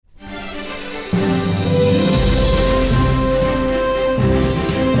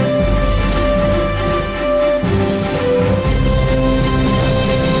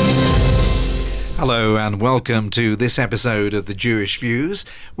welcome to this episode of The Jewish Views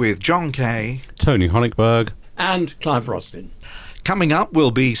with John Kay, Tony Honigberg and Clive Roslin. Coming up, we'll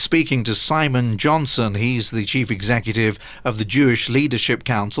be speaking to Simon Johnson. He's the Chief Executive of the Jewish Leadership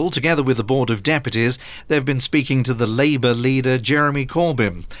Council. Together with the Board of Deputies, they've been speaking to the Labour leader, Jeremy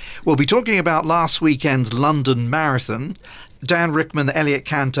Corbyn. We'll be talking about last weekend's London Marathon. Dan Rickman, Elliot,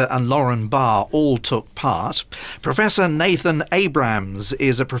 Cantor and Lauren Barr all took part. Professor Nathan Abrams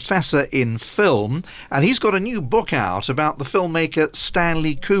is a professor in film, and he's got a new book out about the filmmaker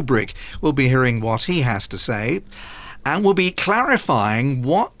Stanley Kubrick. We'll be hearing what he has to say. And we'll be clarifying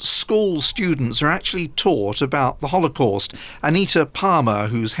what school students are actually taught about the Holocaust. Anita, Parmar,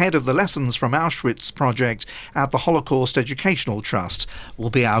 who's head of the Lessons from Auschwitz project at the Holocaust Educational Trust, will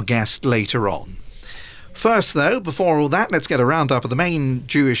be our guest later on. First, though, before all that, let's get a roundup of the main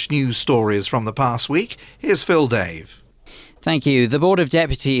Jewish news stories from the past week. Here's Phil Dave. Thank you. The Board of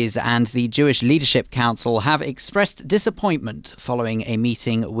Deputies and the Jewish Leadership Council have expressed disappointment following a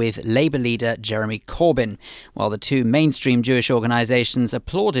meeting with Labour leader Jeremy Corbyn. While the two mainstream Jewish organisations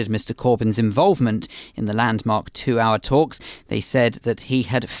applauded Mr Corbyn's involvement in the landmark 2-hour talks, they said that he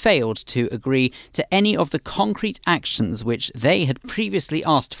had failed to agree to any of the concrete actions which they had previously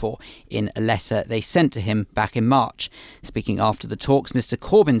asked for in a letter they sent to him back in March. Speaking after the talks, Mr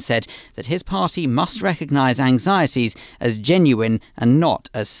Corbyn said that his party must recognise anxieties as genuine and not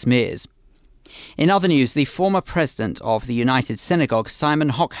as smears. In other news, the former president of the United Synagogue,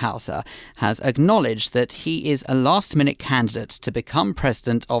 Simon Hockhauser, has acknowledged that he is a last-minute candidate to become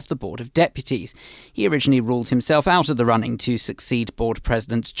president of the Board of Deputies. He originally ruled himself out of the running to succeed board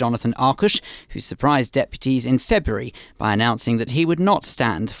president Jonathan Arkush, who surprised deputies in February by announcing that he would not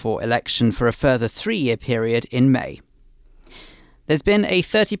stand for election for a further 3-year period in May. There's been a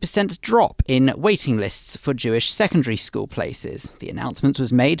 30% drop in waiting lists for Jewish secondary school places. The announcement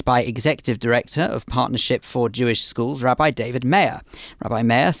was made by Executive Director of Partnership for Jewish Schools, Rabbi David Mayer. Rabbi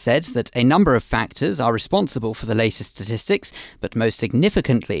Mayer said that a number of factors are responsible for the latest statistics, but most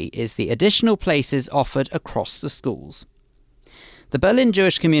significantly is the additional places offered across the schools. The Berlin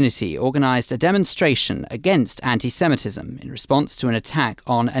Jewish community organised a demonstration against anti-Semitism in response to an attack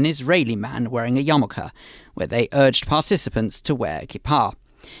on an Israeli man wearing a yarmulke, where they urged participants to wear a kippah.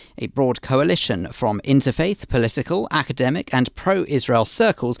 A broad coalition from interfaith, political, academic and pro-Israel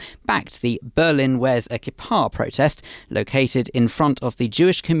circles backed the Berlin Wears a Kippah protest located in front of the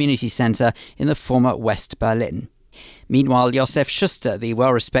Jewish Community Centre in the former West Berlin. Meanwhile, Josef Schuster, the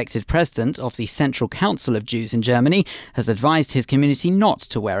well-respected president of the Central Council of Jews in Germany, has advised his community not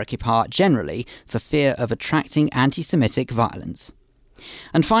to wear a kippah generally for fear of attracting anti-Semitic violence.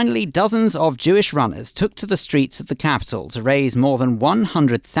 And finally, dozens of Jewish runners took to the streets of the capital to raise more than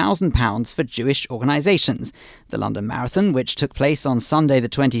 £100,000 for Jewish organisations. The London Marathon, which took place on Sunday the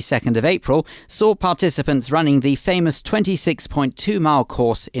 22nd of April, saw participants running the famous 26.2-mile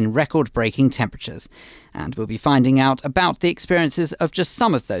course in record-breaking temperatures. And we'll be finding out about the experiences of just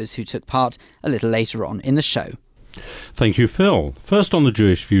some of those who took part a little later on in the show. Thank you, Phil. First on the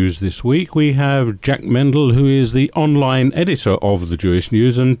Jewish Views this week, we have Jack Mendel, who is the online editor of the Jewish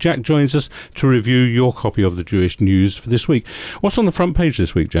News, and Jack joins us to review your copy of the Jewish News for this week. What's on the front page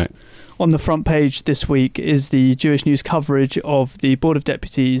this week, Jack? On the front page this week is the Jewish News coverage of the Board of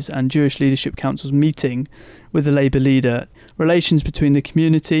Deputies and Jewish Leadership Council's meeting with the Labour leader. Relations between the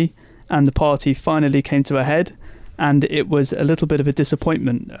community and the party finally came to a head, and it was a little bit of a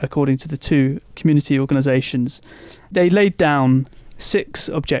disappointment, according to the two community organisations. They laid down 6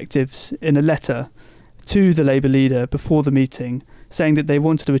 objectives in a letter to the Labour leader before the meeting, saying that they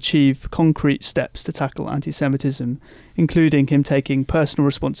wanted to achieve concrete steps to tackle anti-Semitism, including him taking personal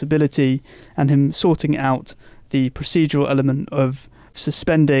responsibility and him sorting out the procedural element of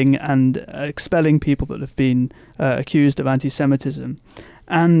suspending and expelling people that have been accused of anti-Semitism.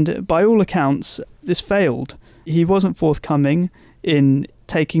 And by all accounts, this failed. He wasn't forthcoming in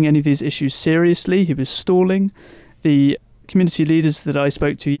taking any of these issues seriously. He was stalling. The community leaders that I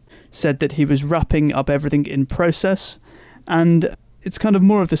spoke to said that he was wrapping up everything in process. And it's kind of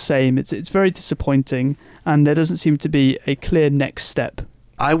more of the same. It's very disappointing, and there doesn't seem to be a clear next step.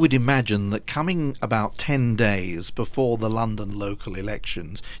 I would imagine that coming about 10 days before the London local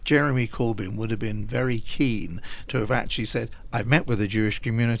elections, Jeremy Corbyn would have been very keen to have actually said, I've met with the Jewish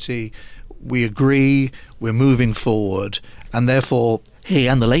community, we agree, we're moving forward, and therefore he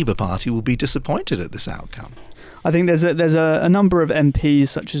and the Labour Party will be disappointed at this outcome. I think there's a number of MPs,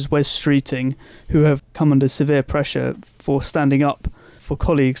 such as Wes Streeting, who have come under severe pressure for standing up for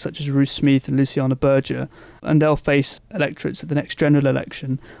colleagues such as Ruth Smith and Luciana Berger, and they'll face electorates at the next general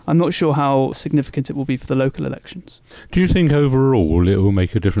election. I'm not sure how significant it will be for the local elections. Do you think overall it will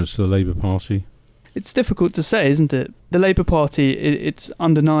make a difference to the Labour Party? It's difficult to say, isn't it? The Labour Party, it's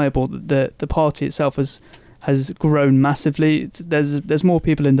undeniable that the party itself has grown massively. There's more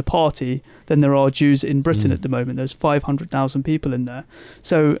people in the party than there are Jews in Britain at the moment. There's 500,000 people in there.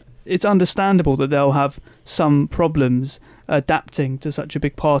 So it's understandable that they'll have some problems adapting to such a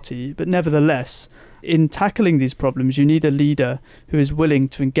big party. But nevertheless, in tackling these problems, you need a leader who is willing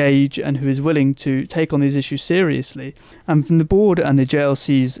to engage and who is willing to take on these issues seriously. And from the board and the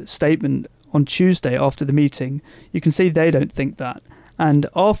JLC's statement on Tuesday after the meeting, you can see they don't think that. And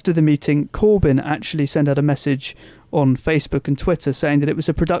after the meeting, Corbyn actually sent out a message on Facebook and Twitter saying that it was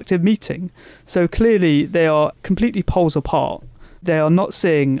a productive meeting. So clearly they are completely poles apart. They are not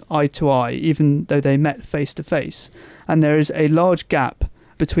seeing eye to eye, even though they met face to face. And there is a large gap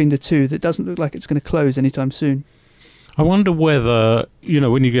between the two that doesn't look like it's going to close anytime soon. I wonder whether,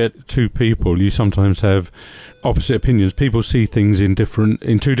 when you get two people, you sometimes have opposite opinions. People see things in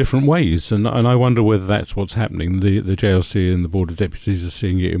two different ways, and I wonder whether that's what's happening. The JLC and the Board of Deputies are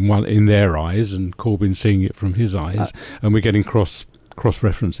seeing it in their eyes, and Corbyn seeing it from his eyes, and we're getting cross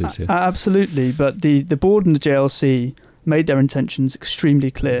references here. Absolutely, but the board and the JLC made their intentions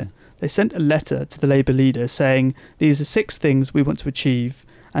extremely clear. They sent a letter to the Labour leader saying these are 6 things we want to achieve,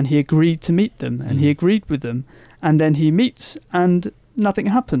 and he agreed to meet them, and he agreed with them, and then he meets and nothing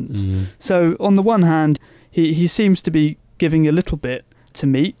happens. So on the one hand, he seems to be giving a little bit to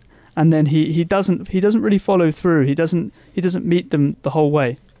meet, and then he doesn't really follow through. He doesn't meet them the whole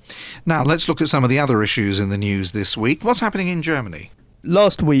way. Now let's look at some of the other issues in the news this week. What's happening in Germany?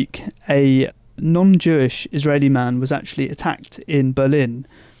 Last week, a non-Jewish Israeli man was actually attacked in Berlin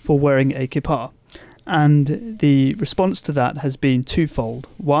for wearing a kippah. And the response to that has been twofold.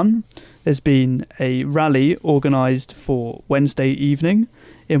 One, there's been a rally organised for Wednesday evening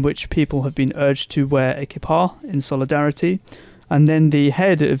in which people have been urged to wear a kippah in solidarity. And then the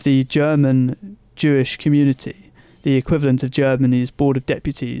head of the German Jewish community, the equivalent of Germany's Board of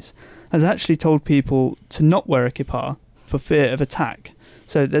Deputies, has actually told people to not wear a kippah for fear of attack.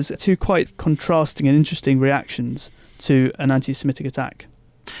 So there's 2 quite contrasting and interesting reactions to an anti-Semitic attack.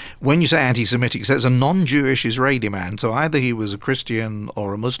 When you say anti-Semitic, so it's a non-Jewish Israeli man, so either he was a Christian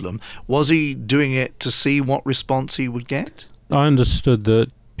or a Muslim. Was he doing it to see what response he would get? I understood that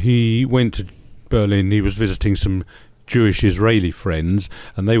he went to Berlin, he was visiting some Jewish Israeli friends,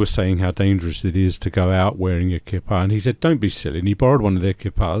 and they were saying how dangerous it is to go out wearing a kippah, and he said, don't be silly, and he borrowed one of their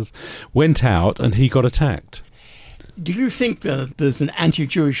kippahs, went out, and he got attacked. Do you think that there's an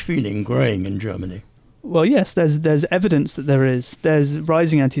anti-Jewish feeling growing in Germany? Well, yes, there's evidence that there is. There's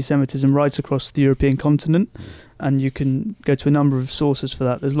rising anti-Semitism right across the European continent, and you can go to a number of sources for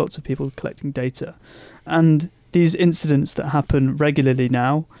that. There's lots of people collecting data. And these incidents that happen regularly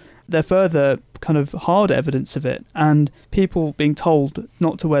now, they're further kind of hard evidence of it. And people being told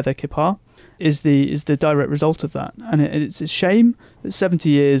not to wear their kippah is the direct result of that. And it's a shame that 70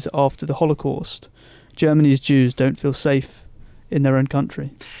 years after the Holocaust, Germany's Jews don't feel safe in their own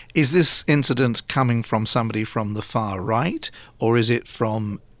country. Is this incident coming from somebody from the far right, or is it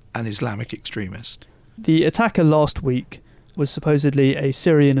from an Islamic extremist? The attacker last week was supposedly a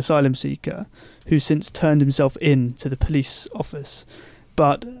Syrian asylum seeker who since turned himself in to the police office.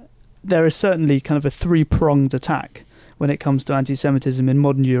 But there is certainly kind of a 3-pronged attack when it comes to anti-Semitism in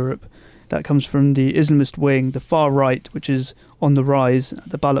modern Europe. That comes from the Islamist wing, the far right, which is on the rise at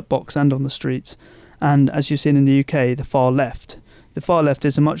the ballot box and on the streets. And as you've seen in the UK, the far left. The far left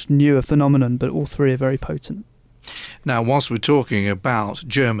is a much newer phenomenon, but all 3 are very potent. Now, whilst we're talking about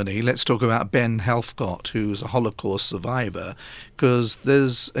Germany, let's talk about Ben Helfgott, who's a Holocaust survivor, because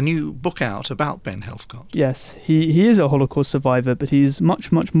there's a new book out about Ben Helfgott. Yes, he is a Holocaust survivor, but he's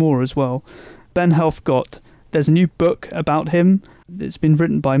much, much more as well. Ben Helfgott, there's a new book about him. It's been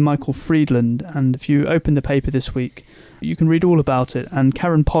written by Michael Friedland, and if you open the paper this week, you can read all about it. And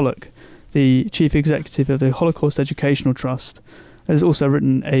Karen Pollock, the chief executive of the Holocaust Educational Trust, has also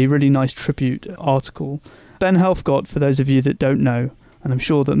written a really nice tribute article. Ben Helfgott, for those of you that don't know, and I'm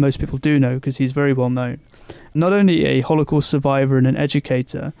sure that most people do know because he's very well known, not only a Holocaust survivor and an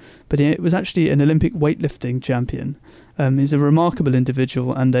educator, but he was actually an Olympic weightlifting champion. He's a remarkable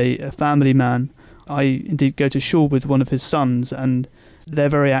individual and a family man. I indeed go to shul with one of his sons, and they're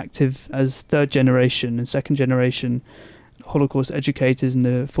very active as 3rd generation and 2nd generation Holocaust educators in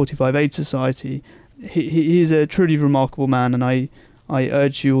the 45 Aid Society. He is a truly remarkable man, and I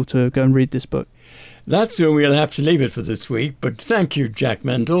urge you all to go and read this book. That's where we'll have to leave it for this week, but thank you, Jack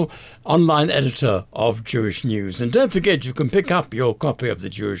Mendel, online editor of Jewish News. And don't forget, you can pick up your copy of the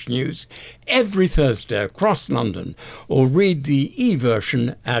Jewish News every Thursday across London, or read the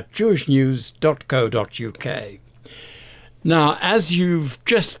e-version at jewishnews.co.uk. Now, as you've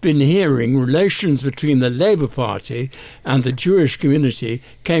just been hearing, relations between the Labour Party and the Jewish community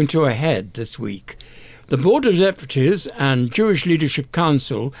came to a head this week. The Board of Deputies and Jewish Leadership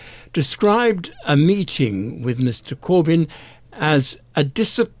Council described a meeting with Mr. Corbyn as a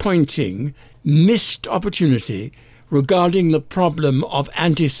disappointing, missed opportunity regarding the problem of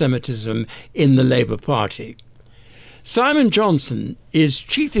anti-Semitism in the Labour Party. Simon Johnson is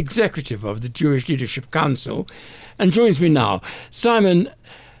Chief Executive of the Jewish Leadership Council and joins me now. Simon,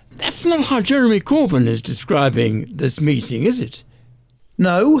 that's not how Jeremy Corbyn is describing this meeting, is it?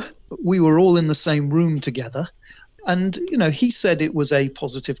 No, we were all in the same room together. And, he said it was a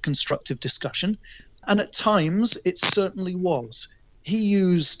positive, constructive discussion. And at times, it certainly was. He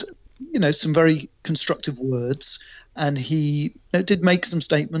used, some very constructive words. And he did make some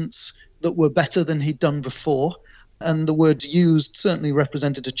statements that were better than he'd done before. And the words used certainly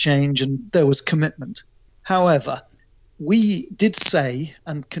represented a change, and there was commitment. However, we did say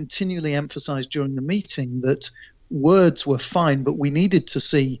and continually emphasise during the meeting that words were fine, but we needed to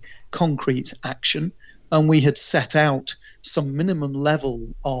see concrete action. And we had set out some minimum level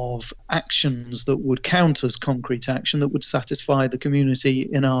of actions that would count as concrete action that would satisfy the community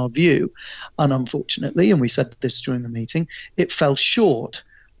in our view. And unfortunately, and we said this during the meeting, it fell short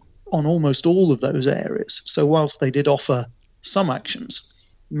on almost all of those areas. So whilst they did offer some actions,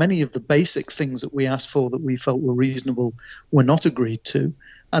 many of the basic things that we asked for that we felt were reasonable were not agreed to.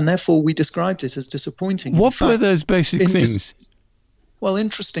 And therefore, we described it as disappointing. What were those basic things? Well,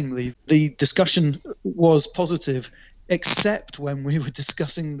 interestingly, the discussion was positive, except when we were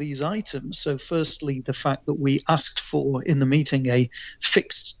discussing these items. So firstly, the fact that we asked for in the meeting a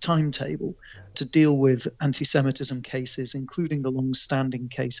fixed timetable to deal with anti-Semitism cases, including the long-standing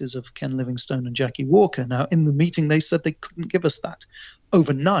cases of Ken Livingstone and Jackie Walker. Now, in the meeting, they said they couldn't give us that.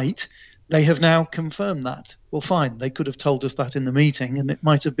 Overnight, they have now confirmed that. Well, fine, they could have told us that in the meeting, and it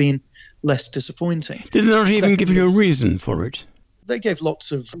might have been less disappointing. Did they not even give you a reason for it? They gave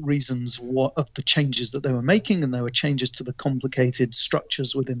lots of reasons of the changes that they were making, and there were changes to the complicated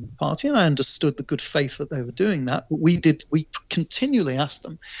structures within the party. And I understood the good faith that they were doing that. But we continually asked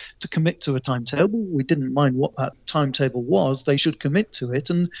them to commit to a timetable. We didn't mind what that timetable was. They should commit to it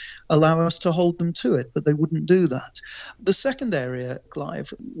and allow us to hold them to it. But they wouldn't do that. The second area,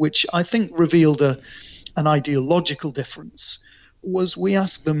 Clive, which I think revealed an ideological difference, was we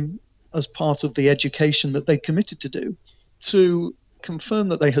asked them, as part of the education that they committed to do, to confirm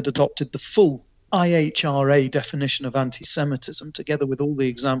that they had adopted the full IHRA definition of anti-Semitism, together with all the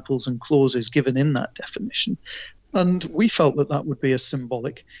examples and clauses given in that definition. And we felt that that would be a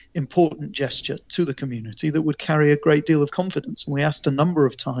symbolic, important gesture to the community that would carry a great deal of confidence. And we asked a number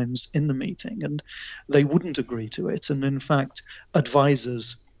of times in the meeting, and they wouldn't agree to it. And in fact,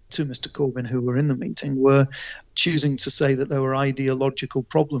 advisors to Mr. Corbyn who were in the meeting were choosing to say that there were ideological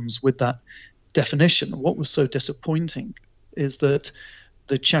problems with that definition. What was so disappointing is that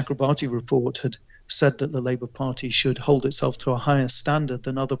the Chakrabarti report had said that the Labour Party should hold itself to a higher standard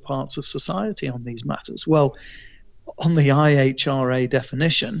than other parts of society on these matters. Well, on the IHRA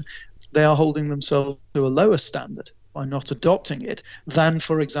definition, they are holding themselves to a lower standard by not adopting it than,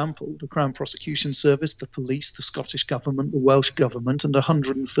 for example, the Crown Prosecution Service, the police, the Scottish Government, the Welsh Government, and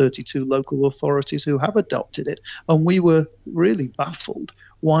 132 local authorities who have adopted it. And we were really baffled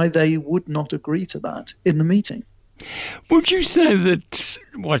why they would not agree to that in the meeting. Would you say that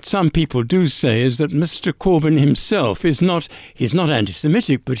what some people do say is that Mr. Corbyn himself he's not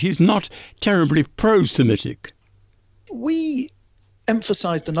anti-Semitic, but he's not terribly pro-Semitic? We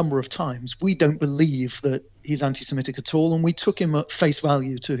emphasised a number of times we don't believe that he's anti-Semitic at all, and we took him at face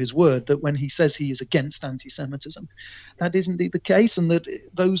value to his word that when he says he is against anti-Semitism, that is indeed the case, and that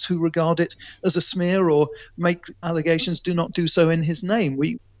those who regard it as a smear or make allegations do not do so in his name.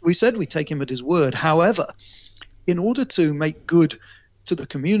 We said we take him at his word. However, in order to make good to the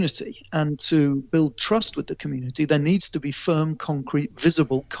community and to build trust with the community, there needs to be firm, concrete,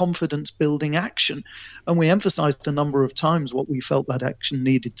 visible, confidence-building action. And we emphasized a number of times what we felt that action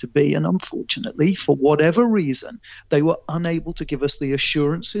needed to be. And unfortunately, for whatever reason, they were unable to give us the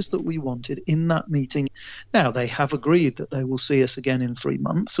assurances that we wanted in that meeting. Now, they have agreed that they will see us again in 3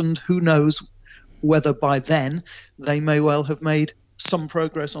 months, and who knows whether by then they may well have made some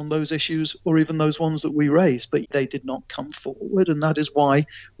progress on those issues or even those ones that we raised, but they did not come forward, and that is why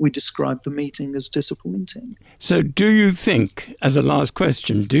we described the meeting as disappointing. So do you think, as a last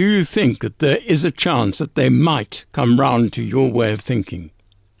question, do you think that there is a chance that they might come round to your way of thinking?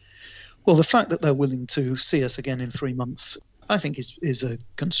 Well, the fact that they're willing to see us again in 3 months, I think is a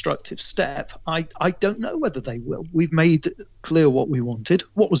constructive step. I don't know whether they will. We've made clear what we wanted.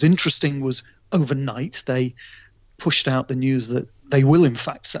 What was interesting was overnight they pushed out the news that they will in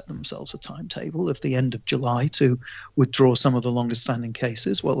fact set themselves a timetable of the end of July to withdraw some of the longest standing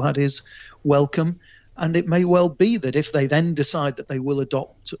cases. Well, that is welcome. And it may well be that if they then decide that they will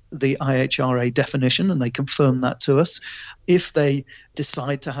adopt the IHRA definition, and they confirm that to us, if they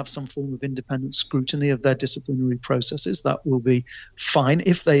decide to have some form of independent scrutiny of their disciplinary processes, that will be fine.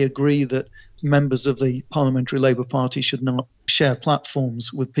 If they agree that members of the Parliamentary Labour Party should not share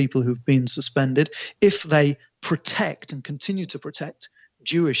platforms with people who've been suspended, if they protect and continue to protect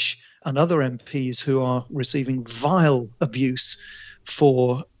Jewish and other MPs who are receiving vile abuse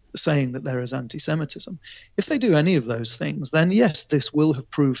for saying that there is anti-Semitism, if they do any of those things, then yes, this will have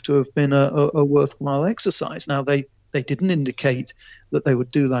proved to have been a worthwhile exercise. Now, they didn't indicate that they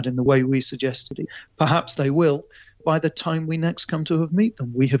would do that in the way we suggested. Perhaps they will by the time we next come to have meet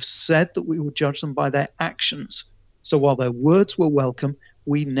them. We have said that we will judge them by their actions. So while their words were welcome,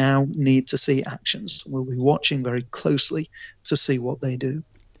 we now need to see actions. We'll be watching very closely to see what they do.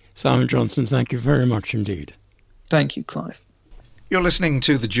 Simon Johnson, thank you very much indeed. Thank you, Clive. You're listening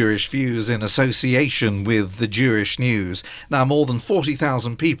to The Jewish Views in association with The Jewish News. Now, more than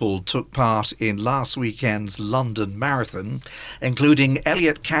 40,000 people took part in last weekend's London Marathon, including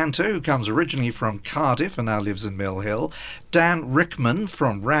Elliot Cantor, who comes originally from Cardiff and now lives in Mill Hill, Dan Rickman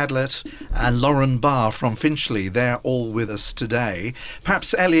from Radlett, and Lauren Barr from Finchley. They're all with us today.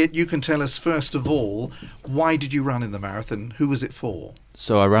 Perhaps, Elliot, you can tell us first of all, why did you run in the marathon? Who was it for?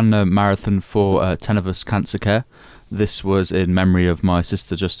 So I ran a marathon for Tenebris Cancer Care. This was in memory of my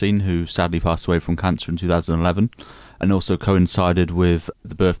sister Justine, who sadly passed away from cancer in 2011, and also coincided with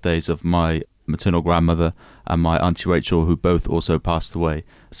the birthdays of my maternal grandmother and my auntie Rachel, who both also passed away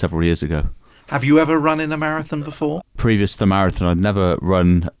several years ago. Have you ever run in a marathon before? Previous to the marathon, I'd never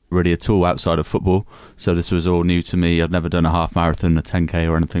run really at all outside of football, so this was all new to me. I'd never done a half marathon, a 10k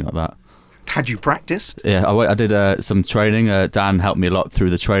or anything like that. Had you practiced? Yeah, I did some training. Dan helped me a lot through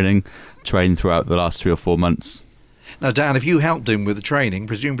the training, trained throughout the last 3 or 4 months. Now, Dan, if you helped him with the training,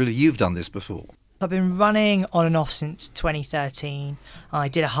 presumably you've done this before. I've been running on and off since 2013. I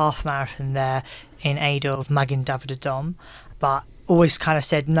did a half marathon there in aid of Magen David Adom, but always kind of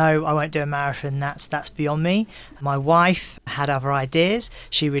said, no, I won't do a marathon, that's beyond me. My wife had other ideas.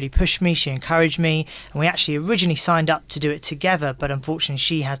 She really pushed me, she encouraged me, and we actually originally signed up to do it together, but unfortunately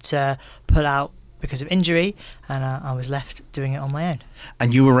she had to pull out because of injury, and I was left doing it on my own.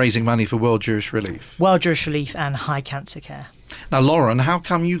 And you were raising money for World Jewish Relief? World Jewish Relief and High Cancer Care. Now, Lauren, how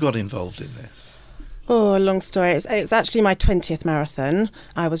come you got involved in this? Oh, a long story. It's actually my 20th marathon.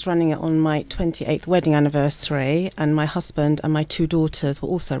 I was running it on my 28th wedding anniversary, and my husband and my 2 daughters were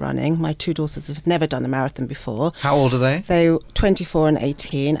also running. My 2 daughters had never done a marathon before. How old are they? They were 24 and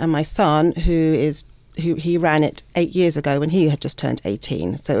 18, and my son, who he ran it 8 years ago when he had just turned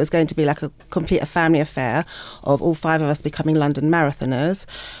 18. So it was going to be like a family affair of all 5 of us becoming London marathoners.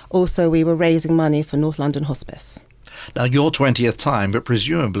 Also, we were raising money for North London Hospice. Now, your 20th time, but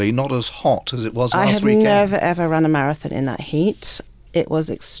presumably not as hot as it was last weekend. I have never, ever run a marathon in that heat. It was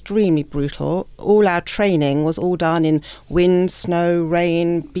extremely brutal. All our training was all done in wind, snow,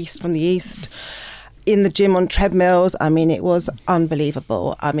 rain, beast from the east, in the gym on treadmills. I mean, it was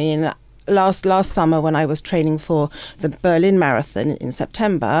unbelievable. I mean, last summer when I was training for the Berlin Marathon in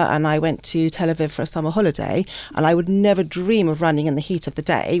September, and I went to Tel Aviv for a summer holiday, and I would never dream of running in the heat of the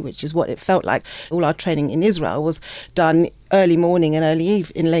day, which is what it felt like. All our training in Israel was done early morning and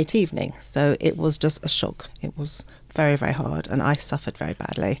late evening, so it was just a shock. It was very, very hard, and I suffered very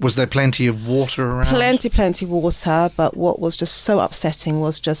badly. Was there plenty of water around? Plenty water, but what was just so upsetting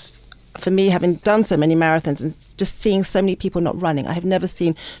was just, for me, having done so many marathons and just seeing so many people not running. I have never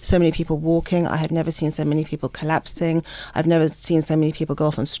seen so many people walking. I have never seen so many people collapsing. I've never seen so many people go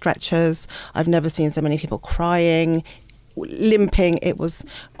off on stretchers. I've never seen so many people crying, limping. It was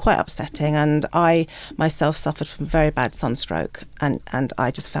quite upsetting, and I myself suffered from very bad sunstroke, and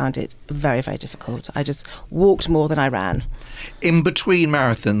I just found it very, very difficult. I just walked more than I ran. In between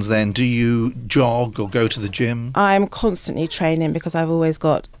marathons then, do you jog or go to the gym? I'm constantly training because I've always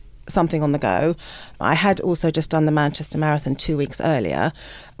got something on the go. I had also just done the Manchester Marathon 2 weeks earlier,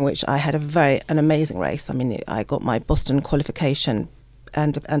 which I had an amazing race. I mean, I got my Boston qualification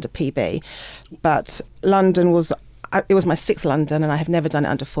and a PB, but London was my 6th London, and I have never done it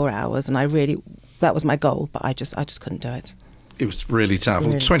under 4 hours, and that was my goal, but I just couldn't do it. It was really tough.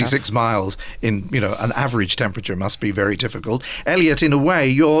 Really 26 tough. miles in, an average temperature must be very difficult. Elliot, in a way,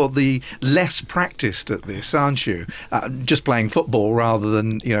 you're the less practiced at this, aren't you? Just playing football rather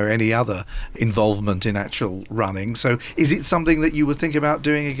than, any other involvement in actual running. So is it something that you would think about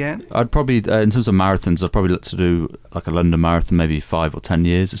doing again? I'd probably, in terms of marathons, I'd probably look to do like a London marathon, maybe 5 or 10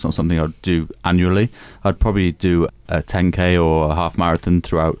 years. It's not something I'd do annually. I'd probably do a 10K or a half marathon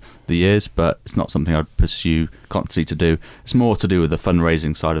throughout the years, but it's not something I'd pursue constantly to do. It's more to do with the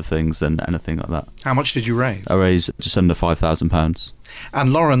fundraising side of things than anything like that. How much did you raise? I raised just under £5,000.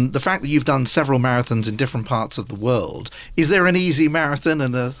 And Lauren, the fact that you've done several marathons in different parts of the world, is there an easy marathon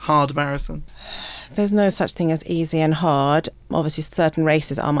and a hard marathon? There's no such thing as easy and hard. Obviously, certain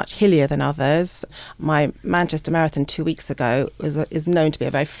races are much hillier than others. My Manchester Marathon 2 weeks ago is known to be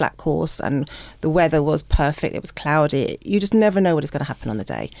a very flat course, and the weather was perfect. It was cloudy. You just never know what is going to happen on the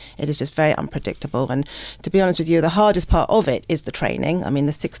day. It is just very unpredictable. And to be honest with you, the hardest part of it is the training. I mean,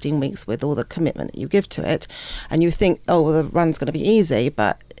 the 16 weeks with all the commitment that you give to it. And you think, oh, well, the run's going to be easy,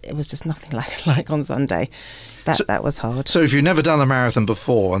 but it was just nothing like on Sunday. That was hard. So if you've never done a marathon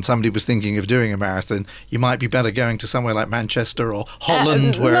before and somebody was thinking of doing a marathon, you might be better going to somewhere like Manchester or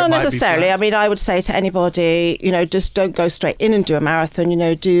Holland where it might be Not necessarily. flat. I mean, I would say to anybody, just don't go straight in and do a marathon.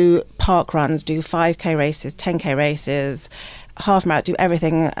 Do park runs, do 5K races, 10K races, half marathon, do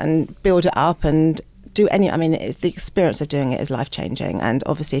everything and build it up and do any. I mean, the experience of doing it is life-changing, and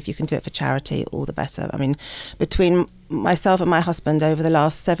obviously if you can do it for charity, all the better. I mean, between myself and my husband over the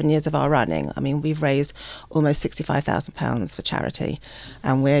last 7 years of our running, I mean, we've raised almost £65,000 for charity,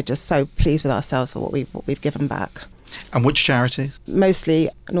 and we're just so pleased with ourselves for what we've given back. And which charities? Mostly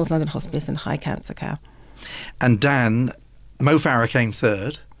North London Hospice and High Cancer Care. And Dan, Mo Farah came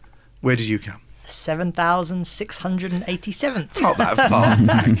third. Where did you come? 7,687th. Not that far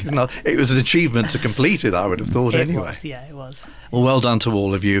back. No, it was an achievement to complete it, I would have thought, anyway. It was. Well done to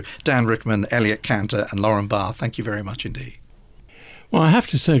all of you. Dan Rickman, Elliot Cantor and Lauren Barr, thank you very much indeed. Well, I have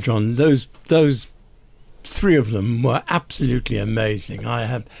to say, John, those three of them were absolutely amazing. I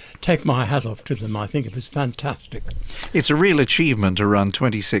have take my hat off to them. I think it was fantastic. It's a real achievement to run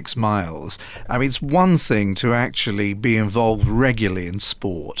 26 miles. I mean, it's one thing to actually be involved regularly in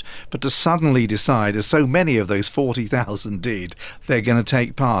sport, but to suddenly decide, as so many of those 40,000 did, they're going to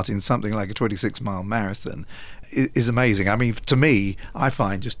take part in something like a 26-mile marathon is amazing. I mean, to me, I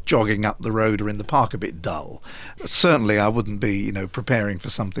find just jogging up the road or in the park a bit dull. Certainly, I wouldn't be, preparing for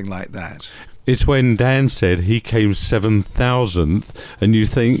something like that. It's when Dan said he came 7,000th, and you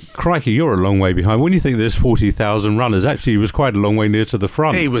think, crikey, you're a long way behind. When you think there's 40,000 runners, actually, he was quite a long way near to the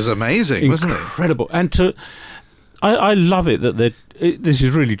front. He was amazing, wasn't he? Incredible. And I love it that this is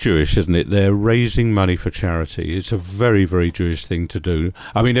really Jewish, isn't it? They're raising money for charity. It's a very, very Jewish thing to do.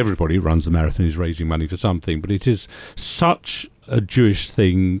 I mean, everybody who runs the marathon is raising money for something, but it is such a Jewish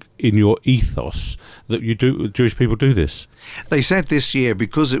thing in your ethos that Jewish people do this. They said this year,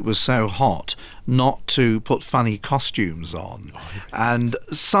 because it was so hot, not to put funny costumes on. And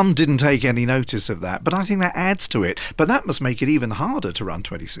some didn't take any notice of that, but I think that adds to it. But that must make it even harder to run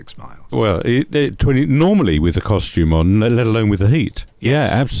 26 miles. Well, normally with the costume on, let alone with the heat.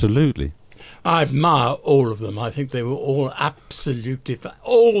 Yes. Yeah, absolutely. I admire all of them. I think they were all absolutely,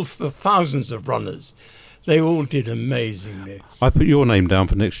 all the thousands of runners. They all did amazingly. I put your name down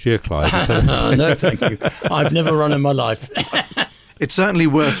for next year, Clive. No, thank you. I've never run in my life. It's certainly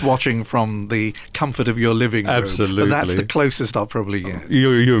worth watching from the comfort of your living room. Absolutely. But that's the closest I'll probably get.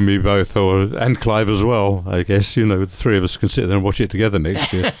 You and me both, and Clive as well, I guess. The three of us can sit there and watch it together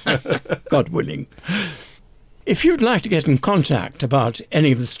next year. God willing. If you'd like to get in contact about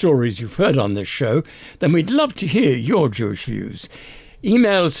any of the stories you've heard on this show, then we'd love to hear your Jewish views.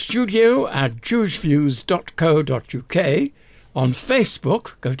 Email studio@jewishviews.co.uk. On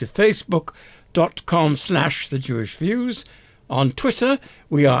Facebook, go to facebook.com/thejewishviews. On Twitter,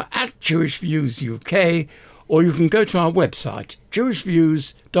 we are @JewishViewsUK, or you can go to our website,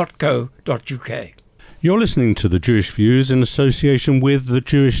 jewishviews.co.uk. You're listening to The Jewish Views in association with The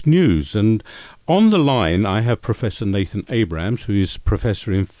Jewish News, and on the line I have Professor Nathan Abrams, who is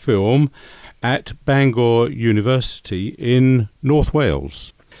Professor in Film at Bangor University in North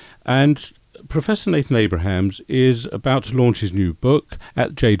Wales. And Professor Nathan Abrams is about to launch his new book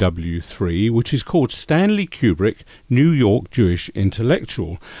at JW3, which is called Stanley Kubrick, New York Jewish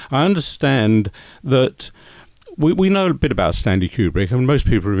Intellectual. I understand that we know a bit about Stanley Kubrick, and most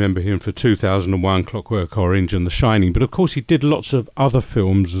people remember him for 2001, Clockwork Orange and The Shining, but of course he did lots of other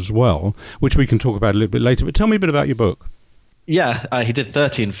films as well, which we can talk about a little bit later. But tell me a bit about your book. Yeah, he did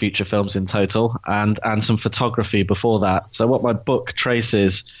 13 feature films in total and some photography before that. So what my book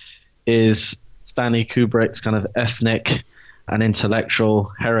traces is Stanley Kubrick's kind of ethnic and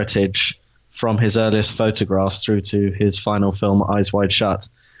intellectual heritage from his earliest photographs through to his final film, Eyes Wide Shut.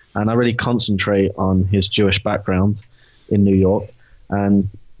 And I really concentrate on his Jewish background in New York, and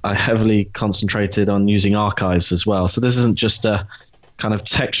I heavily concentrated on using archives as well. So this isn't just a kind of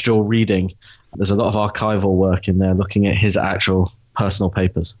textual reading. There's a lot of archival work in there looking at his actual personal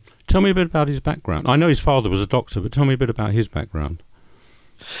papers. Tell me a bit about his background. I know his father was a doctor, but tell me a bit about his background.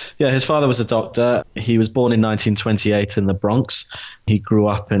 Yeah, his father was a doctor. He was born in 1928 in the Bronx. He grew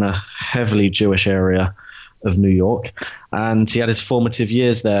up in a heavily Jewish area of New York, and he had his formative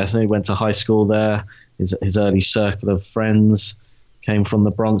years there. So he went to high school there. His early circle of friends came from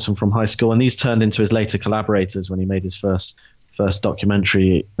the Bronx and from high school, and these turned into his later collaborators when he made his first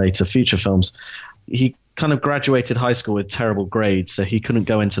documentary, later feature films. He kind of graduated high school with terrible grades, so he couldn't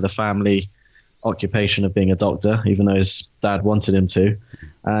go into the family occupation of being a doctor, even though his dad wanted him to.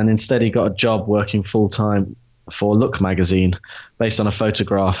 And instead he got a job working full-time for Look magazine based on a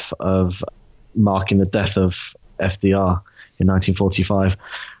photograph of marking the death of FDR in 1945.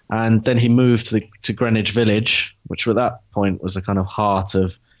 And then he moved to Greenwich Village, which at that point was the kind of heart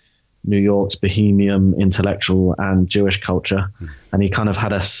of New York's bohemian intellectual and Jewish culture. And he kind of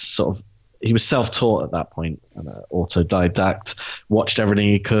had a sort of, he was self-taught at that point, autodidact, watched everything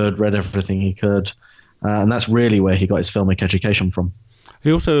he could, read everything he could. And that's really where he got his filmic education from.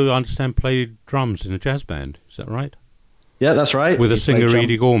 He also, I understand, played drums in a jazz band. Is that right? Yeah, that's right. With a singer,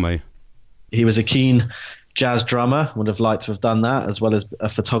 Edie Gourmet. He was a keen jazz drummer, would have liked to have done that, as well as a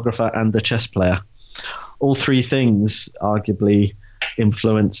photographer and a chess player. All three things arguably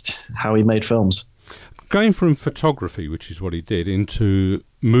influenced how he made films. Going from photography, which is what he did, into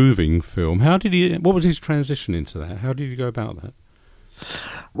moving film, what was his transition into that? How did he go about that?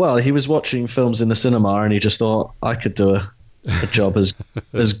 Well, he was watching films in the cinema and he just thought, I could do a job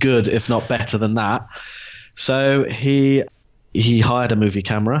as good, if not better than that. So he hired a movie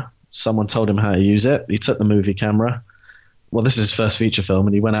camera. Someone told him how to use it. He took the movie camera. Well, this is his first feature film,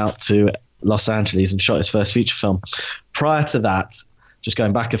 and he went out to Los Angeles and shot his first feature film. Prior to that, just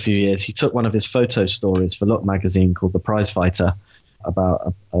going back a few years, he took one of his photo stories for Look magazine called The Prize Fighter,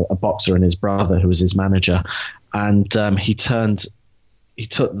 about a boxer and his brother who was his manager. And he took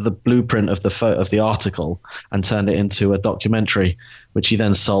the blueprint of the article and turned it into a documentary, which he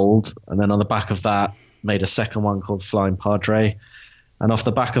then sold. And then on the back of that, made a second one called Flying Padre. And off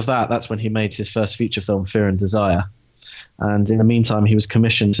the back of that, that's when he made his first feature film, Fear and Desire. And in the meantime, he was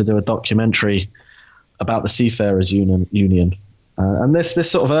commissioned to do a documentary about the Seafarers Union. And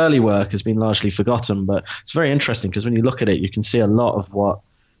this sort of early work has been largely forgotten, but it's very interesting because when you look at it, you can see a lot of what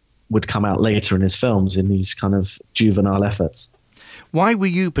would come out later in his films in these kind of juvenile efforts. Why were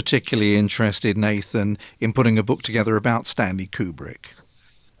you particularly interested, Nathan, in putting a book together about Stanley Kubrick?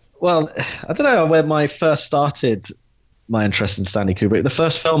 Well, I don't know where my first started my interest in Stanley Kubrick. The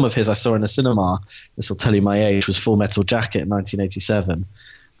first film of his I saw in the cinema, this will tell you my age, was Full Metal Jacket in 1987.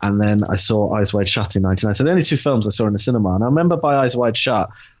 And then I saw Eyes Wide Shut in 1999. So the only two films I saw in the cinema. And I remember by Eyes Wide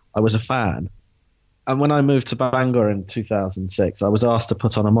Shut, I was a fan. And when I moved to Bangor in 2006, I was asked to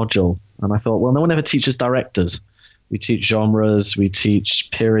put on a module. And I thought, well, no one ever teaches directors. We teach genres, we teach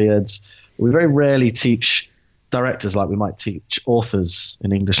periods. We very rarely teach directors like we might teach authors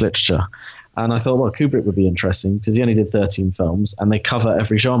in English literature. And I thought, well, Kubrick would be interesting because he only did 13 films and they cover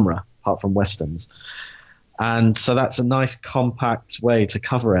every genre apart from Westerns. And so that's a nice compact way to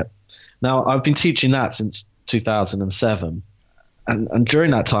cover it. Now, I've been teaching that since 2007. And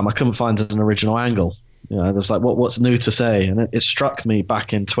during that time, I couldn't find an original angle. You know, there was like, what's new to say? And it struck me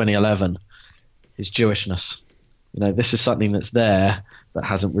back in 2011, his Jewishness. You know, this is something that's there but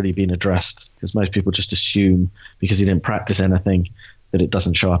hasn't really been addressed because most people just assume because he didn't practice anything that it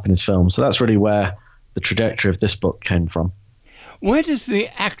doesn't show up in his film. So that's really where the trajectory of this book came from. Where does the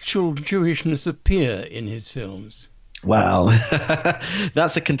actual Jewishness appear in his films? Well,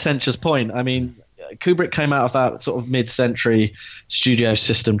 that's a contentious point. I mean, Kubrick came out of that sort of mid-century studio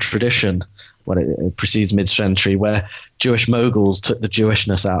system tradition, when it precedes mid-century, where Jewish moguls took the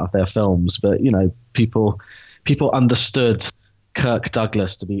Jewishness out of their films. But, you know, people understood Kirk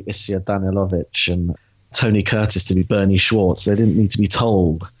Douglas to be Isaiah Danilovich and Tony Curtis to be Bernie Schwartz. They didn't need to be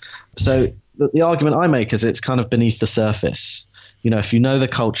told. So the argument I make is it's kind of beneath the surface. You know, if you know the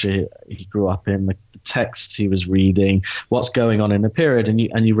culture he grew up in, the texts he was reading, what's going on in the period,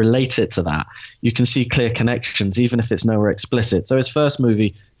 and you relate it to that, you can see clear connections, even if it's nowhere explicit. So his first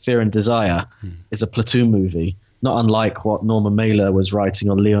movie, Fear and Desire, is a platoon movie, not unlike what Norman Mailer was writing,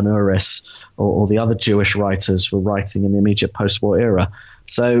 or Leon Uris, or the other Jewish writers were writing in the immediate post-war era.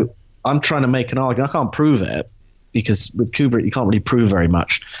 So I'm trying to make an argument. I can't prove it, because with Kubrick, you can't really prove very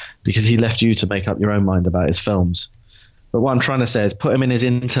much, because he left you to make up your own mind about his films. But what I'm trying to say is put him in his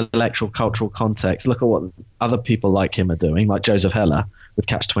intellectual, cultural context. Look at what other people like him are doing, like Joseph Heller with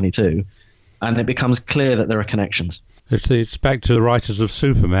Catch-22, and it becomes clear that there are connections. It's back to the writers of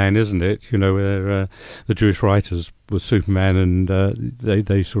Superman, isn't it? You know, where the Jewish writers were Superman, and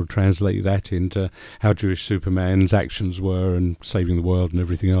they sort of translate that into how Jewish Superman's actions were and saving the world and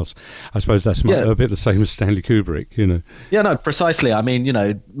everything else. I suppose that's a bit the same as Stanley Kubrick, you know. Yeah, no, precisely. I mean, you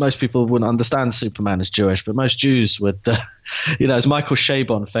know, most people wouldn't understand Superman as Jewish, but most Jews would, you know, as Michael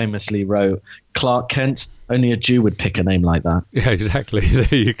Chabon famously wrote, Clark Kent, only a Jew would pick a name like that. Yeah, exactly.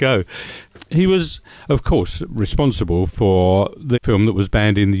 There you go. He was, of course, responsible for the film that was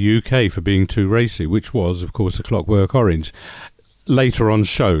banned in the UK for being too racy, which was, of course, A Clockwork Orange, later on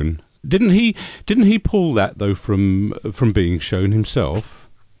shown. Didn't he pull that, though, from being shown himself?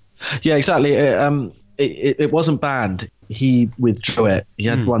 Yeah, exactly. It wasn't banned. He withdrew it. He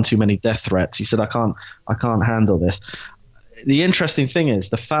had one too many death threats. He said, I can't handle this. The interesting thing is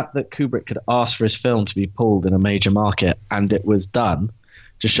the fact that Kubrick could ask for his film to be pulled in a major market and it was done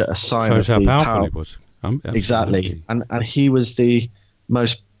just a sign shows of how powerful it was. Exactly. And he was the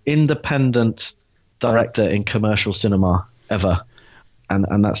most independent director in commercial cinema ever.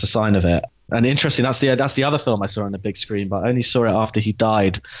 And that's a sign of it. And interesting, that's the other film I saw on the big screen, but I only saw it after he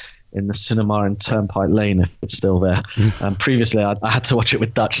died in the cinema in Turnpike Lane, if it's still there. Previously, I had to watch it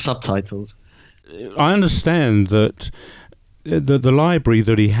with Dutch subtitles. I understand that the library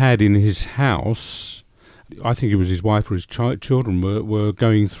that he had in his house, I think it was his wife or his children were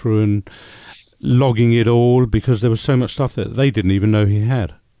going through and logging it all because there was so much stuff that they didn't even know he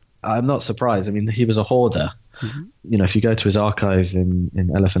had. I'm not surprised. I mean, he was a hoarder. Mm-hmm. You know, if you go to his archive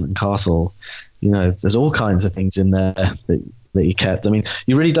in Elephant and Castle, you know, there's all kinds of things in there that he kept. I mean,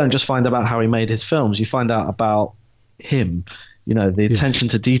 you really don't just find about how he made his films. You find out about him. You know, the attention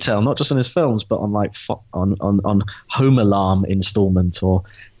to detail, not just on his films, but on like on Home Alarm installment or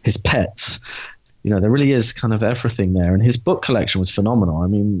his pets. You know, there really is kind of everything there. And his book collection was phenomenal. I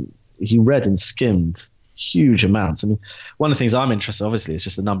mean, he read and skimmed huge amounts. I mean, one of the things I'm interested in, obviously, is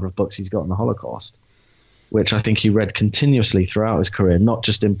just the number of books he's got on the Holocaust, which I think he read continuously throughout his career, not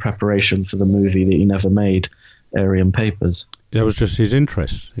just in preparation for the movie that he never made, Aryan Papers. That was just his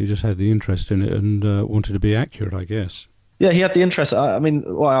interest. He just had the interest in it and wanted to be accurate, I guess. Yeah, he had the interest. I mean,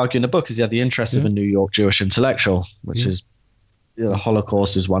 what I argue in the book is he had the interest of a New York Jewish intellectual, which is, you know,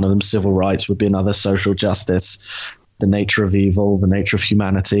 Holocaust is one of them. Civil rights would be another. Social justice, the nature of evil, the nature of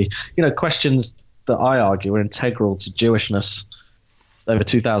humanity. You know, questions that I argue are integral to Jewishness over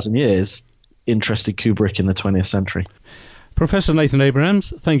 2,000 years interested Kubrick in the 20th century. Professor Nathan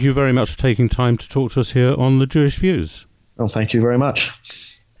Abrams, thank you very much for taking time to talk to us here on The Jewish Views. Well, thank you very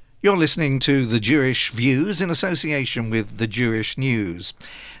much. You're listening to The Jewish Views in association with The Jewish News.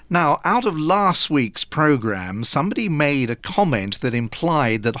 Now, out of last week's programme, somebody made a comment that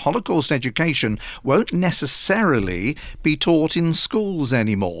implied that Holocaust education won't necessarily be taught in schools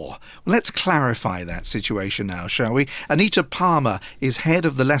anymore. Well, let's clarify that situation now, shall we? Anita Parmar is head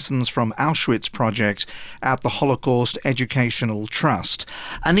of the Lessons from Auschwitz project at the Holocaust Educational Trust.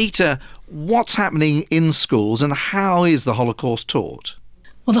 Anita, what's happening in schools and how is the Holocaust taught?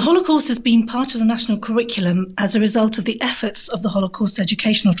 Well, the Holocaust has been part of the national curriculum as a result of the efforts of the Holocaust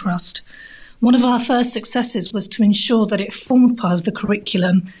Educational Trust. One of our first successes was to ensure that it formed part of the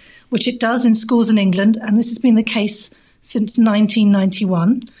curriculum, which it does in schools in England, and this has been the case since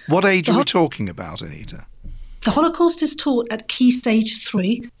 1991. What age are we talking about, Anita? The Holocaust is taught at Key Stage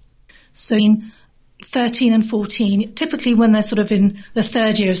 3, so in 13 and 14, typically when they're sort of in the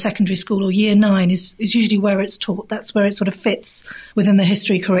third year of secondary school or year 9 is usually where it's taught. That's where it sort of fits within the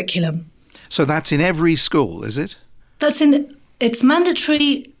history curriculum. So that's in every school, is it? It's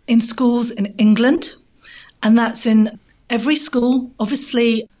mandatory in schools in England, and that's in every school.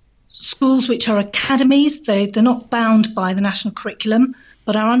 Obviously, schools which are academies, they're not bound by the national curriculum,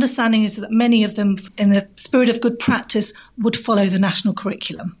 but our understanding is that many of them, in the spirit of good practice, would follow the national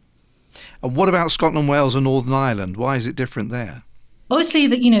curriculum. And what about Scotland, Wales and Northern Ireland? Why is it different there? Obviously,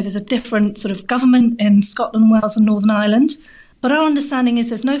 there's a different sort of government in Scotland, Wales and Northern Ireland. But our understanding is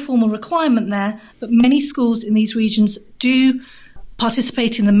there's no formal requirement there, but many schools in these regions do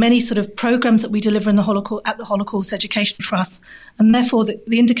participate in the many sort of programmes that we deliver at the Holocaust Educational Trust. And therefore,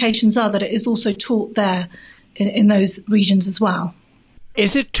 the indications are that it is also taught there in those regions as well.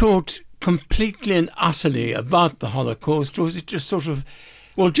 Is it taught completely and utterly about the Holocaust, or is it just sort of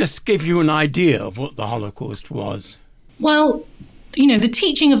just give you an idea of what the Holocaust was? Well, the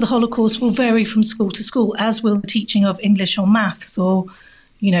teaching of the Holocaust will vary from school to school, as will the teaching of English or maths or,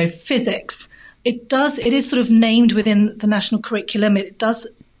 physics. It is sort of named within the national curriculum. It does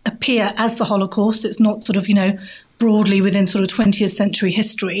appear as the Holocaust. It's not sort of, broadly within sort of 20th century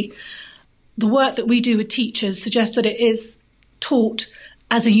history. The work that we do with teachers suggests that it is taught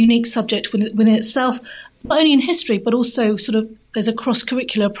as a unique subject within itself, not only in history, but also sort of there's a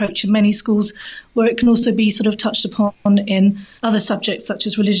cross-curricular approach in many schools where it can also be sort of touched upon in other subjects such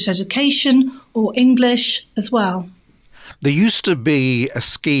as religious education or English as well. There used to be a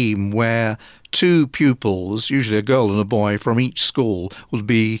scheme where 2 pupils, usually a girl and a boy, from each school would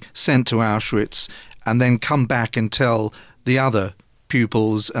be sent to Auschwitz and then come back and tell the other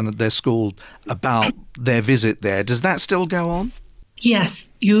pupils and their school about their visit there. Does that still go on? Yes,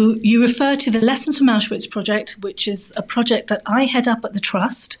 you refer to the Lessons from Auschwitz project, which is a project that I head up at the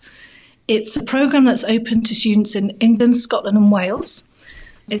Trust. It's a programme that's open to students in England, Scotland and Wales.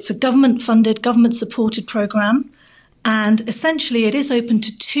 It's a government-funded, government-supported programme, and essentially it is open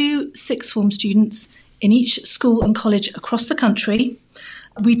to 2 sixth form students in each school and college across the country.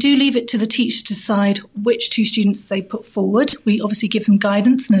 We do leave it to the teacher to decide which 2 students they put forward. We obviously give them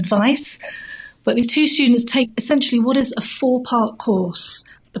guidance and advice. But these 2 students take essentially what is a 4-part course.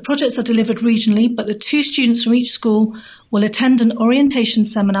 The projects are delivered regionally, but the 2 students from each school will attend an orientation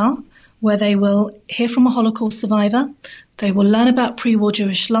seminar where they will hear from a Holocaust survivor, they will learn about pre-war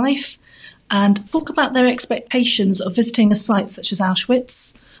Jewish life, and talk about their expectations of visiting a site such as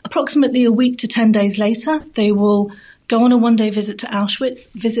Auschwitz. Approximately a week to 10 days later, they will go on a one-day visit to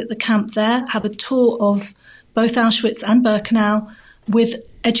Auschwitz, visit the camp there, have a tour of both Auschwitz and Birkenau with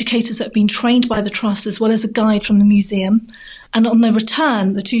educators that have been trained by the Trust as well as a guide from the museum. And on their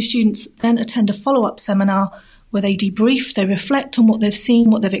return, the 2 students then attend a follow-up seminar where they debrief, they reflect on what they've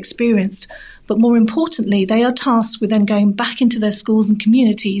seen, what they've experienced. But more importantly, they are tasked with then going back into their schools and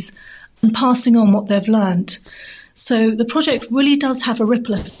communities and passing on what they've learned. So the project really does have a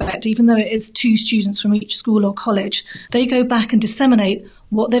ripple effect, even though it is 2 students from each school or college. They go back and disseminate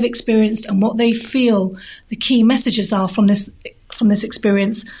what they've experienced and what they feel the key messages are from this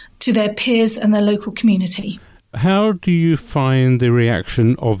experience to their peers and their local community. How do you find the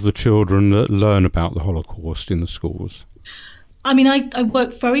reaction of the children that learn about the Holocaust in the schools? I mean, I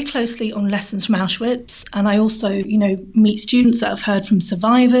work very closely on Lessons from Auschwitz, and I also, meet students that have heard from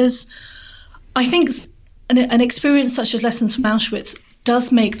survivors. I think an experience such as Lessons from Auschwitz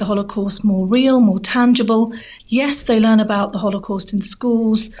does make the Holocaust more real, more tangible. Yes, they learn about the Holocaust in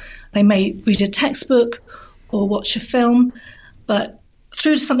schools. They may read a textbook or watch a film, but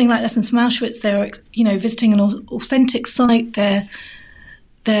through something like Lessons from Auschwitz, they're, visiting an authentic site.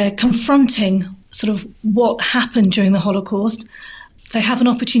 They're confronting sort of what happened during the Holocaust. They have an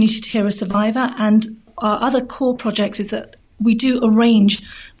opportunity to hear a survivor, and our other core projects is that we do arrange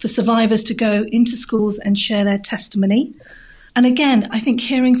for survivors to go into schools and share their testimony. And again, I think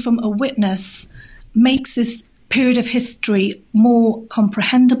hearing from a witness makes this period of history more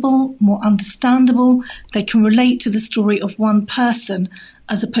comprehensible, more understandable. They can relate to the story of one person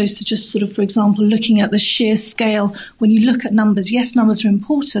as opposed to just sort of, for example, looking at the sheer scale. When you look at numbers, yes, numbers are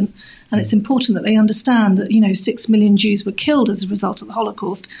important, and it's important that they understand that, 6 million Jews were killed as a result of the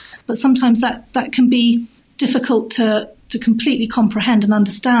Holocaust. But sometimes that can be difficult to completely comprehend and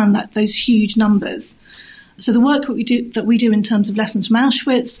understand that those huge numbers. So the work that we do in terms of Lessons from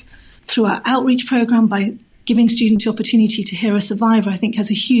Auschwitz, through our outreach program, by giving students the opportunity to hear a survivor, I think has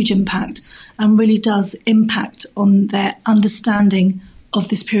a huge impact and really does impact on their understanding of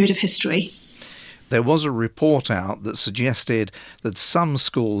this period of history. There was a report out that suggested that some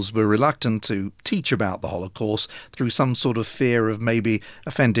schools were reluctant to teach about the Holocaust through some sort of fear of maybe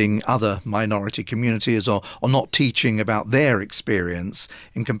offending other minority communities or not teaching about their experience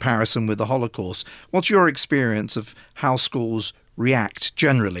in comparison with the Holocaust. What's your experience of how schools react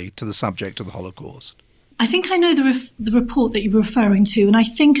generally to the subject of the Holocaust? I think I know the report that you were referring to, and I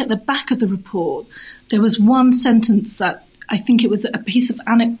think at the back of the report there was one sentence that I think it was a piece of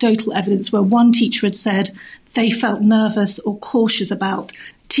anecdotal evidence where one teacher had said they felt nervous or cautious about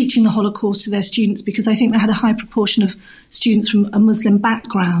teaching the Holocaust to their students because I think they had a high proportion of students from a Muslim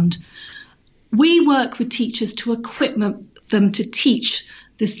background. We work with teachers to equip them to teach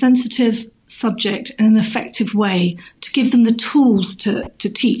this sensitive subject in an effective way, to give them the tools to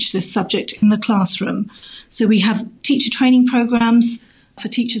teach this subject in the classroom. So we have teacher training programs for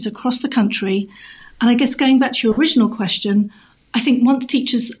teachers across the country. And I guess going back to your original question, I think once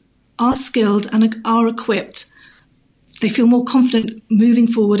teachers are skilled and are equipped, they feel more confident moving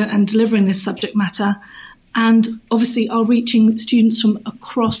forward and delivering this subject matter, and obviously are reaching students from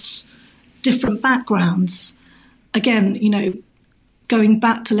across different backgrounds. Again, going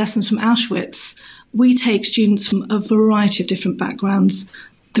back to Lessons from Auschwitz, we take students from a variety of different backgrounds.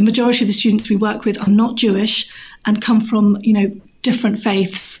 The majority of the students we work with are not Jewish and come from, different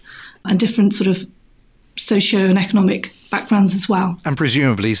faiths and different sort of socio and economic backgrounds as well. And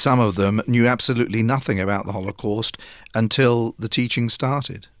presumably some of them knew absolutely nothing about the Holocaust until the teaching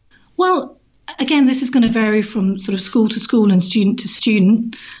started. Well, again, this is going to vary from sort of school to school and student to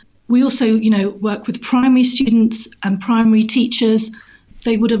student. We also, work with primary students and primary teachers.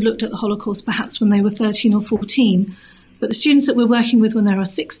 They would have looked at the Holocaust perhaps when they were 13 or 14. But the students that we're working with when they are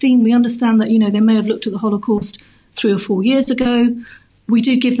 16, we understand that, they may have looked at the Holocaust 3 or 4 years ago. We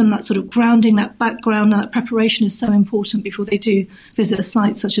do give them that sort of grounding, that background, and that preparation is so important before they do visit a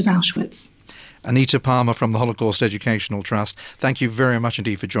site such as Auschwitz. Anita Parmar from the Holocaust Educational Trust, thank you very much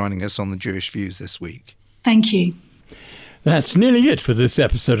indeed for joining us on the Jewish Views this week. Thank you. That's nearly it for this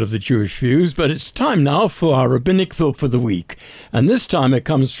episode of the Jewish Views, but it's time now for our Rabbinic Thought for the week. And this time it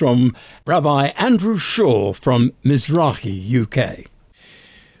comes from Rabbi Andrew Shaw from Mizrachi UK.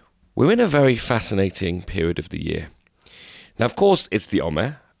 We're in a very fascinating period of the year. Now, of course, it's the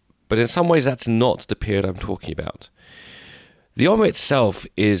Omer, but in some ways that's not the period I'm talking about. The Omer itself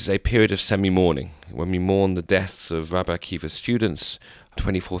is a period of semi-mourning, when we mourn the deaths of Rabbi Akiva's students.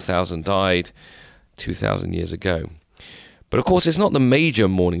 24,000 died 2,000 years ago. But of course, it's not the major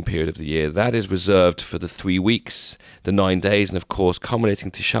mourning period of the year. That is reserved for the 3 weeks, the 9 days, and of course,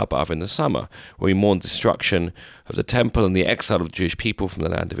 culminating Tisha B'Av in the summer, where we mourn destruction of the temple and the exile of the Jewish people from the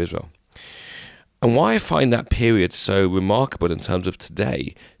land of Israel. And why I find that period so remarkable in terms of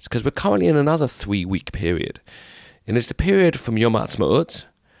today is because we're currently in another 3-week period. And it's the period from Yom Ha'atzmaut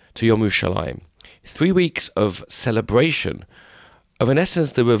to Yom Yerushalayim. 3 weeks of celebration of, in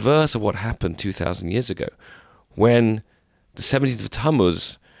essence, the reverse of what happened 2,000 years ago, when the 17th of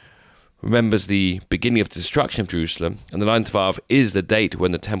Tammuz remembers the beginning of the destruction of Jerusalem, and the 9th of Av is the date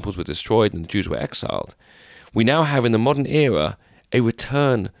when the temples were destroyed and the Jews were exiled. We now have, in the modern era, a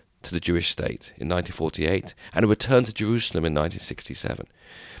return to the Jewish state in 1948 and a return to Jerusalem in 1967.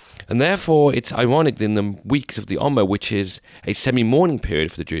 And therefore, it's ironic that in the weeks of the Omer, which is a semi-mourning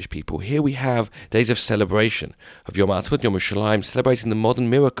period for the Jewish people, here we have days of celebration of Yom Ha'atzmaut, Yom Yerushalayim, celebrating the modern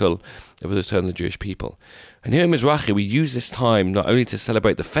miracle of the return of the Jewish people. And here in Mizrachi, we use this time not only to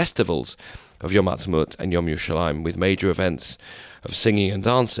celebrate the festivals of Yom Ha'atzmaut and Yom Yerushalayim with major events of singing and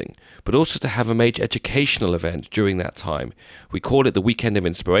dancing, but also to have a major educational event during that time. We call it the Weekend of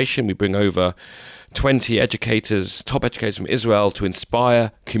Inspiration. We bring over 20 educators, top educators from Israel, to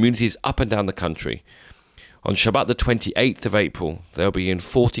inspire communities up and down the country. On Shabbat the 28th of April, they'll be in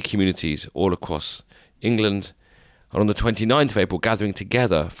 40 communities all across England, and on the 29th of April, gathering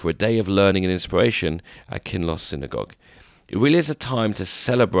together for a day of learning and inspiration at Kinloss Synagogue. It really is a time to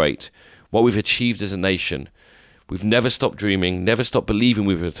celebrate what we've achieved as a nation. We've never stopped dreaming, never stopped believing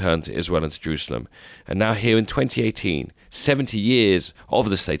we've returned to Israel and to Jerusalem. And now here in 2018, 70 years of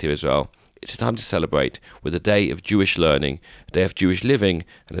the State of Israel, it's a time to celebrate with a day of Jewish learning, a day of Jewish living,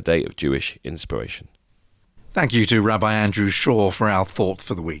 and a day of Jewish inspiration. Thank you to Rabbi Andrew Shaw for our thought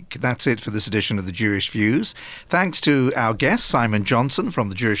for the week. That's it for this edition of the Jewish Views. Thanks to our guest, Simon Johnson from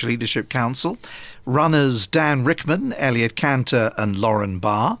the Jewish Leadership Council, runners Dan Rickman, Elliot Cantor and Lauren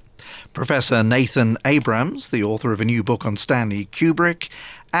Barr, Professor Nathan Abrams, the author of a new book on Stanley Kubrick,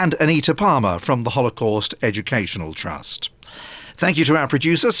 and Anita Parmar from the Holocaust Educational Trust. Thank you to our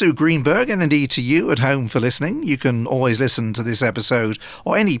producer, Sue Greenberg, and indeed to you at home for listening. You can always listen to this episode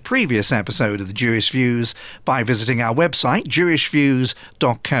or any previous episode of the Jewish Views by visiting our website,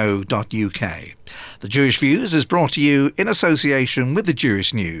 jewishviews.co.uk. The Jewish Views is brought to you in association with the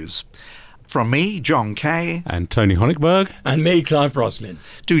Jewish News. From me, John Kay. And Tony Honigberg. And me, Clive Roslin.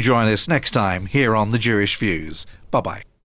 Do join us next time here on the Jewish Views. Bye-bye.